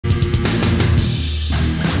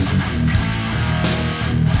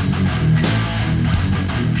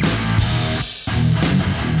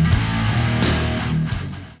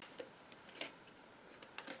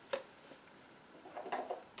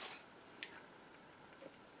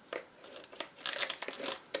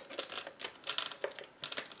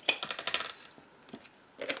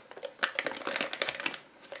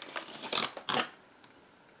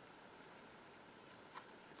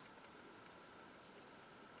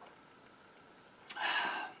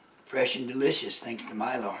Fresh and delicious thanks to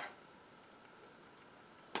Mylar.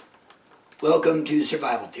 Welcome to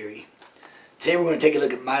Survival Theory. Today we're going to take a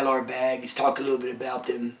look at Mylar bags, talk a little bit about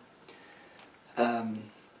them. I'm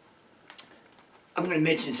going to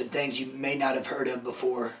mention some things you may not have heard of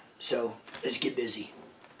before, so let's get busy.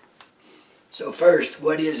 So first,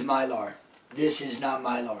 what is Mylar? This is not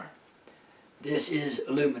Mylar. This is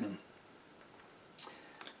aluminum.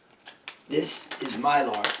 This is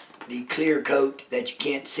Mylar, the clear coat that you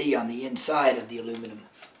can't see on the inside of the aluminum.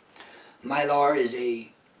 Mylar is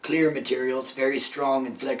a clear material. It's very strong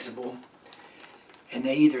and flexible, and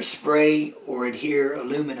they either spray or adhere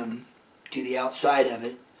aluminum to the outside of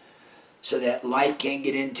it so that light can't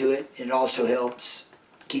get into it. It also helps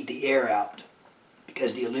keep the air out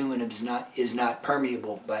because the aluminum is not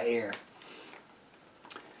permeable by air.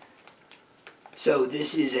 So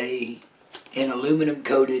this is an aluminum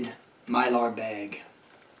coated Mylar bag.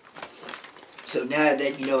 So now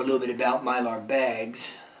that you know a little bit about Mylar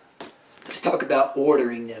bags, let's talk about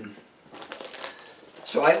ordering them.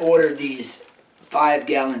 So I ordered these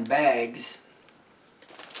 5-gallon bags,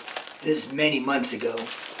 this is many months ago,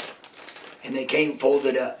 and they came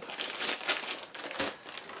folded up.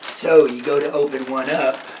 So you go to open one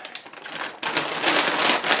up.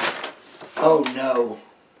 Oh no,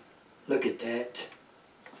 look at that.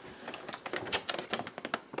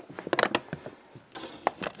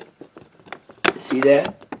 See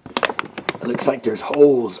that? It looks like there's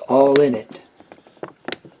holes all in it.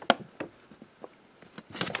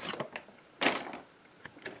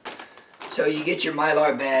 So you get your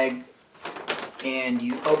Mylar bag and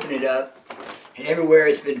you open it up, and everywhere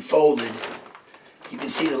it's been folded, you can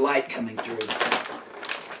see the light coming through.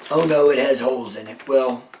 Oh no, it has holes in it.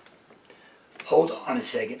 Well, hold on a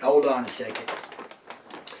second.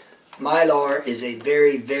 Mylar is a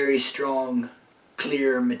very, very strong,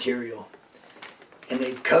 clear material. And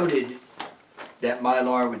they've coated that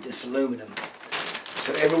Mylar with this aluminum.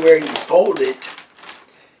 So everywhere you fold it,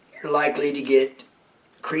 you're likely to get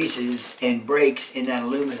creases and breaks in that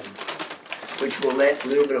aluminum, which will let a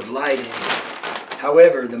little bit of light in.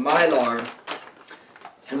 However, the Mylar,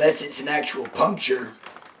 unless it's an actual puncture,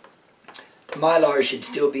 the Mylar should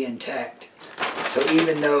still be intact. So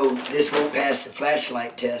even though this won't pass the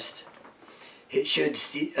flashlight test, it should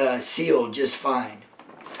seal just fine.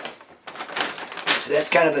 So that's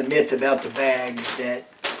kind of a myth about the bags that,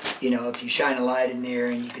 you know, if you shine a light in there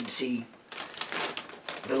and you can see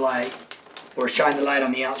the light, or shine the light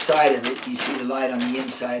on the outside of it, you see the light on the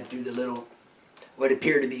inside through the little, what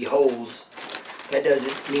appear to be holes. That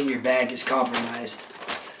doesn't mean your bag is compromised.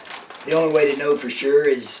 The only way to know for sure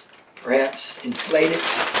is perhaps inflate it,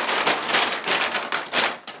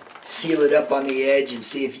 seal it up on the edge, and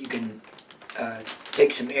see if you can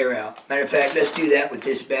take some air out. Matter of fact, let's do that with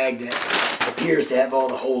this bag that appears to have all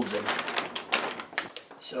the holes in it.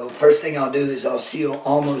 So first thing I'll do is I'll seal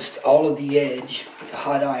almost all of the edge with a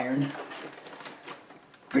hot iron.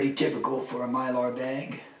 Pretty typical for a Mylar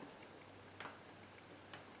bag.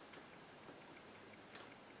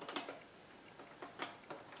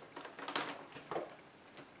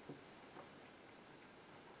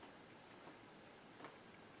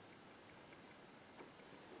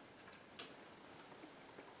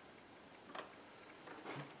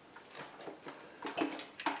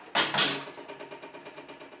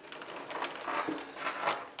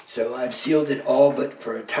 So I've sealed it all but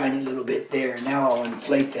for a tiny little bit there. Now I'll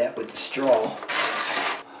inflate that with the straw.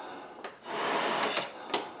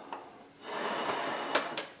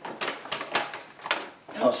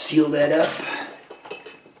 I'll seal that up.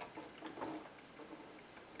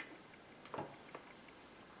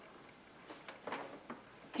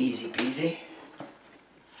 Easy peasy.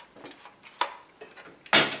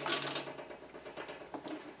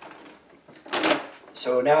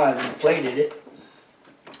 So now I've inflated it.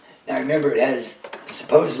 Now remember, it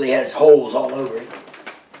supposedly has holes all over it.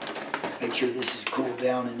 Make sure this is cooled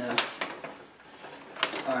down enough.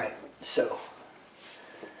 Alright, so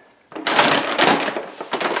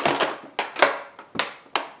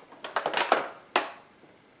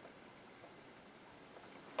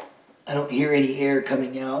I don't hear any air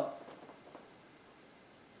coming out.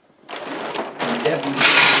 I'm definitely,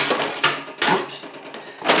 oops.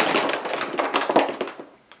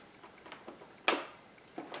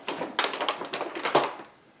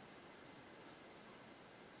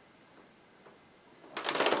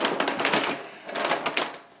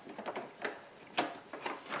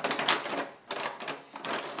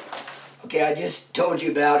 Okay, I just told you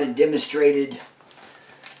about and demonstrated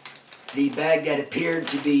the bag that appeared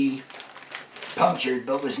to be punctured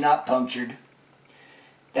but was not punctured.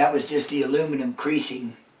 That was just the aluminum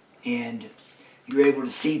creasing, and you're able to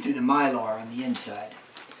see through the Mylar on the inside.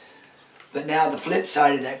 But now the flip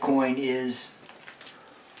side of that coin is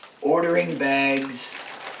ordering bags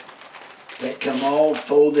that come all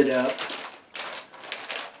folded up,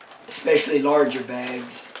 especially larger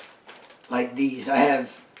bags like these. I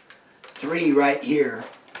have 3 right here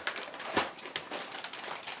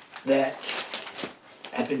that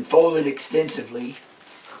have been folded extensively,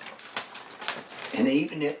 and they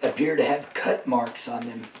even appear to have cut marks on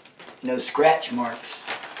them, scratch marks.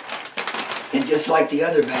 And just like the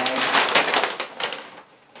other bag,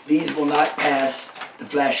 these will not pass the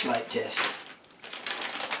flashlight test.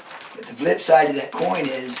 But the flip side of that coin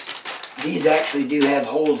is these actually do have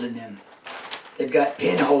holes in them. They've got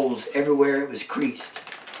pinholes everywhere it was creased.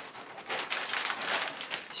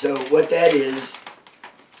 So what that is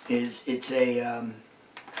it's a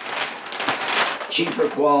cheaper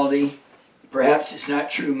quality. Perhaps it's not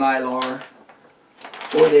true Mylar,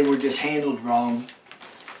 or they were just handled wrong.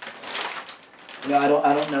 I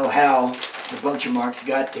don't know how the puncture marks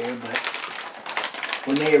got there, but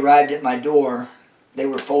when they arrived at my door, they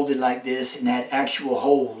were folded like this and had actual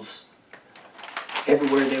holes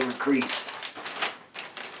everywhere they were creased.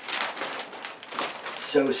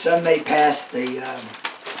 So some may pass the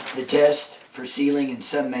test for sealing and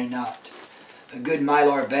some may not. A good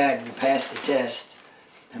Mylar bag will pass the test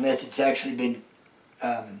unless it's actually been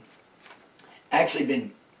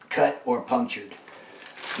cut or punctured.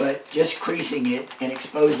 But just creasing it and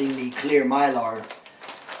exposing the clear Mylar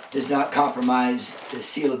does not compromise the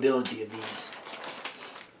sealability of these.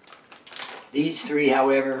 These 3,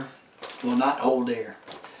 however, will not hold air.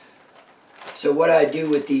 So what I do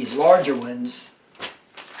with these larger ones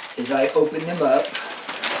is I open them up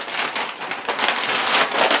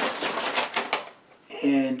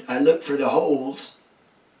and I look for the holes,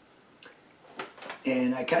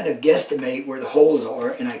 and I kind of guesstimate where the holes are,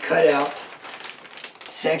 and I cut out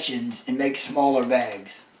sections and make smaller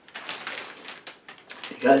bags.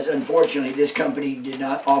 Because unfortunately this company did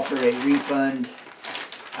not offer a refund.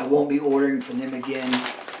 I won't be ordering from them again.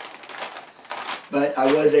 But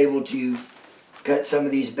I was able to cut some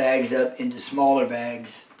of these bags up into smaller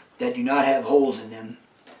bags that do not have holes in them.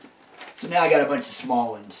 So now I got a bunch of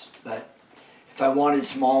small ones. But if I wanted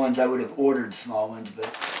small ones, I would have ordered small ones. But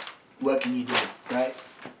what can you do, right?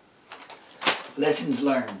 Lessons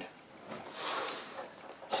learned.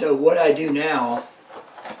 So what I do now,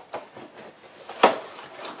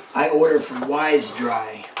 I order from Wise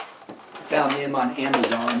Dry. Found them on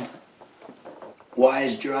Amazon.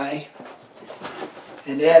 Wise Dry.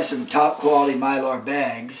 And they have some top quality Mylar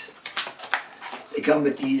bags. They come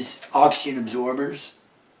with these oxygen absorbers.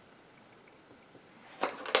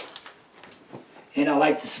 And I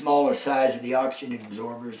like the smaller size of the oxygen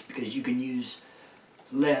absorbers because you can use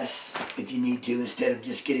less if you need to instead of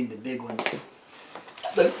just getting the big ones.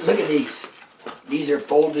 Look at these. These are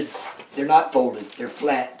folded. They're not folded. They're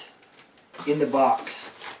flat in the box.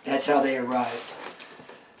 That's how they arrived.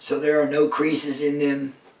 So there are no creases in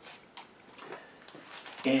them.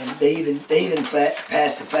 And they even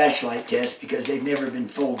passed the flashlight test because they've never been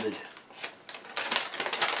folded.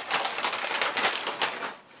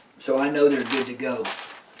 So I know they're good to go.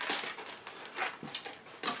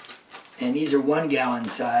 And these are 1 gallon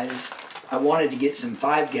size. I wanted to get some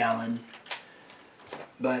 5 gallon,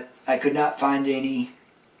 but I could not find any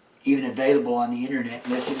even available on the internet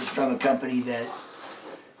unless it was from a company that,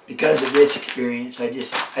 because of this experience, I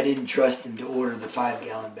didn't trust them to order the 5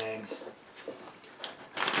 gallon bags.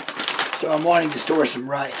 So I'm wanting to store some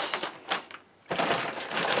rice.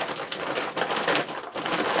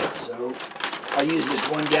 So I'll use this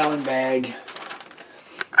 1 gallon bag.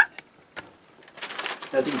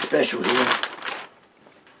 Nothing special here.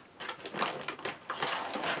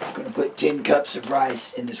 I'm going to put 10 cups of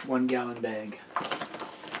rice in this 1 gallon bag.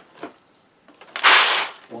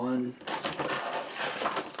 1,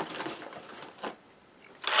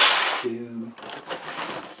 2,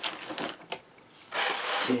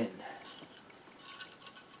 10.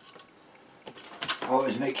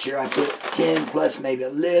 Always make sure I put 10 plus maybe a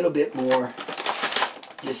little bit more,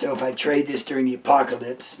 just so if I trade this during the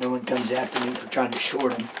apocalypse, no one comes after me for trying to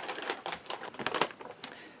short them.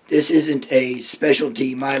 This isn't a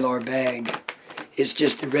specialty Mylar bag. It's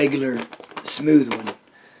just the regular smooth one.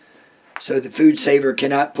 So the food saver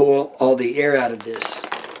cannot pull all the air out of this.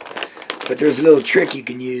 But there's a little trick you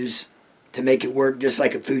can use to make it work just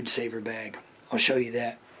like a food saver bag. I'll show you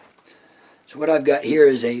that. So what I've got here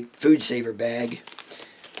is a food saver bag.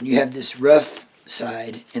 And you have this rough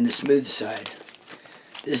side and the smooth side.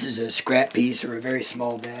 This is a scrap piece or a very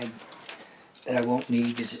small bag that I won't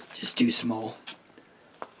need because it's just too small.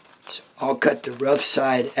 So I'll cut the rough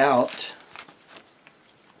side out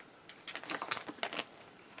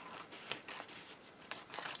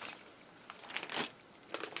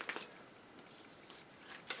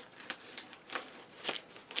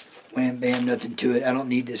bam, nothing to it. I don't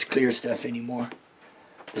need this clear stuff anymore,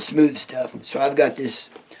 the smooth stuff. So I've got this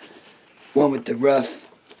one with the rough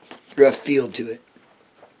feel to it.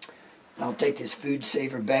 I'll take this food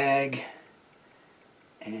saver bag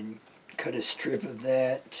and cut a strip of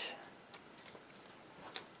that.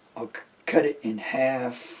 I'll cut it in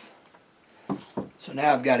half. So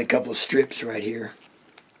now I've got a couple of strips right here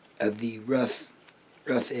of the rough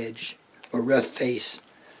edge or rough face.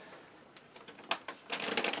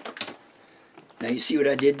 Now you see what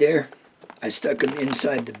I did there? I stuck them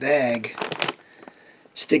inside the bag,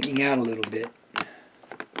 sticking out a little bit.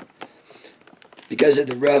 Because of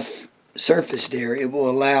the rough surface there, it will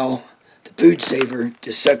allow the food saver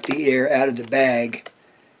to suck the air out of the bag,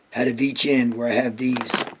 out of each end where I have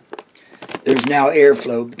these. There's now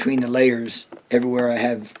airflow between the layers everywhere I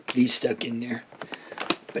have these stuck in there.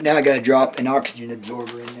 But now I got to drop an oxygen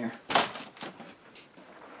absorber in there.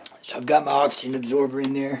 So I've got my oxygen absorber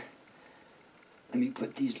in there. Let me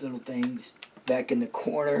put these little things back in the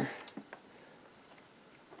corner.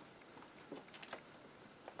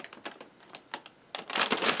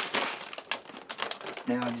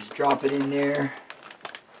 Now just drop it in there.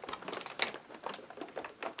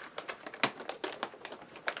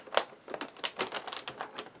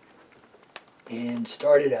 And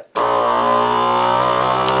start it up.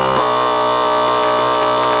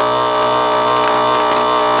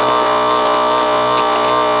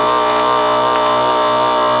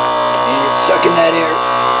 And it's sucking that air.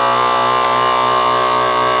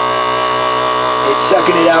 It's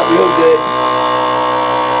sucking it out real good.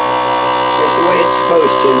 Just the way it's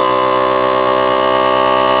supposed to.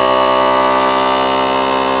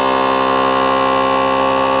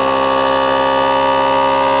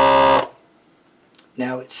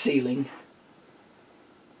 Now it's sealing.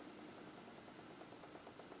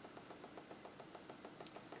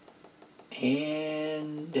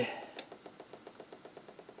 And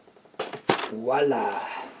voila.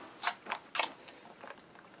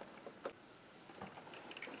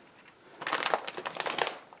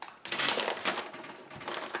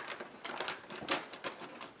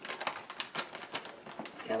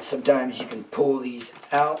 Now sometimes you can pull these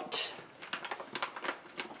out.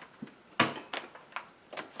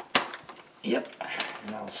 Yep,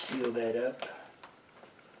 and I'll seal that up.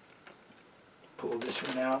 Pull this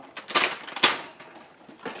one out.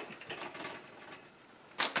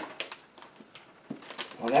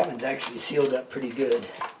 Well, that one's actually sealed up pretty good.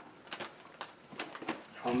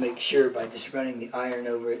 I'll make sure by just running the iron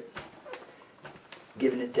over it,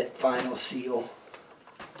 giving it that final seal.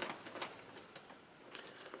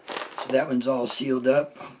 So that one's all sealed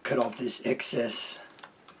up. Cut off this excess.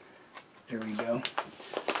 There we go.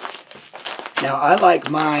 Now I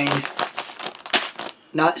like mine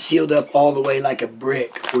not sealed up all the way like a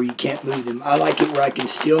brick where you can't move them. I like it where I can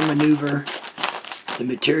still maneuver the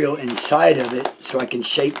material inside of it so I can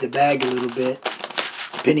shape the bag a little bit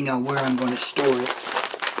depending on where I'm going to store it.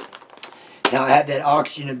 Now I have that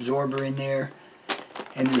oxygen absorber in there,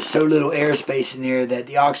 and there's so little airspace in there that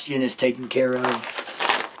the oxygen is taken care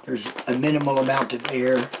of. There's a minimal amount of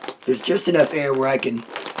air. There's just enough air where I can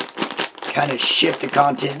kind of shift the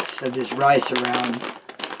contents of this rice around,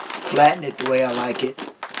 flatten it the way I like it,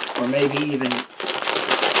 or maybe even,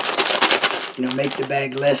 make the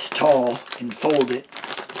bag less tall and fold it,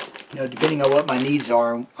 depending on what my needs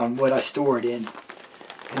are on what I store it in.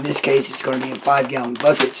 In this case, it's going to be a 5-gallon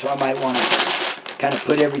bucket, so I might want to kind of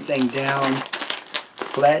put everything down,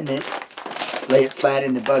 flatten it, lay it flat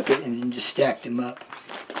in the bucket, and then just stack them up.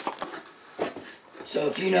 So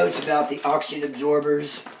a few notes about the oxygen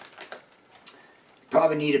absorbers.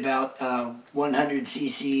 Probably need about 100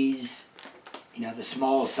 cc's, the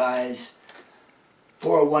small size,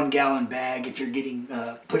 for a 1-gallon bag if you're getting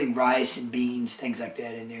putting rice and beans, things like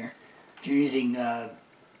that in there. If you're using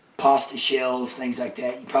pasta shells, things like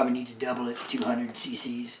that, you probably need to double it to 200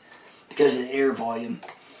 cc's because of the air volume.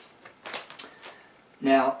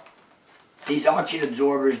 Now, these oxygen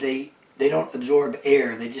absorbers, they don't absorb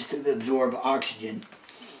air, they just absorb oxygen.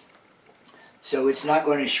 So it's not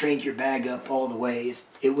going to shrink your bag up all the way.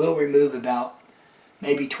 It will remove about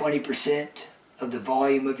maybe 20% of the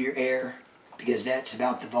volume of your air, because that's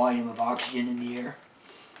about the volume of oxygen in the air.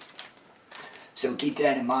 So keep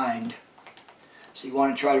that in mind. So you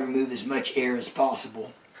want to try to remove as much air as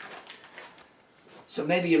possible. So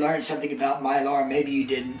maybe you learned something about Mylar, maybe you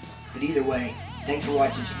didn't. But either way, thanks for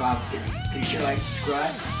watching Survival Theory. Please share, like,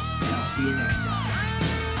 subscribe, and I'll see you next time.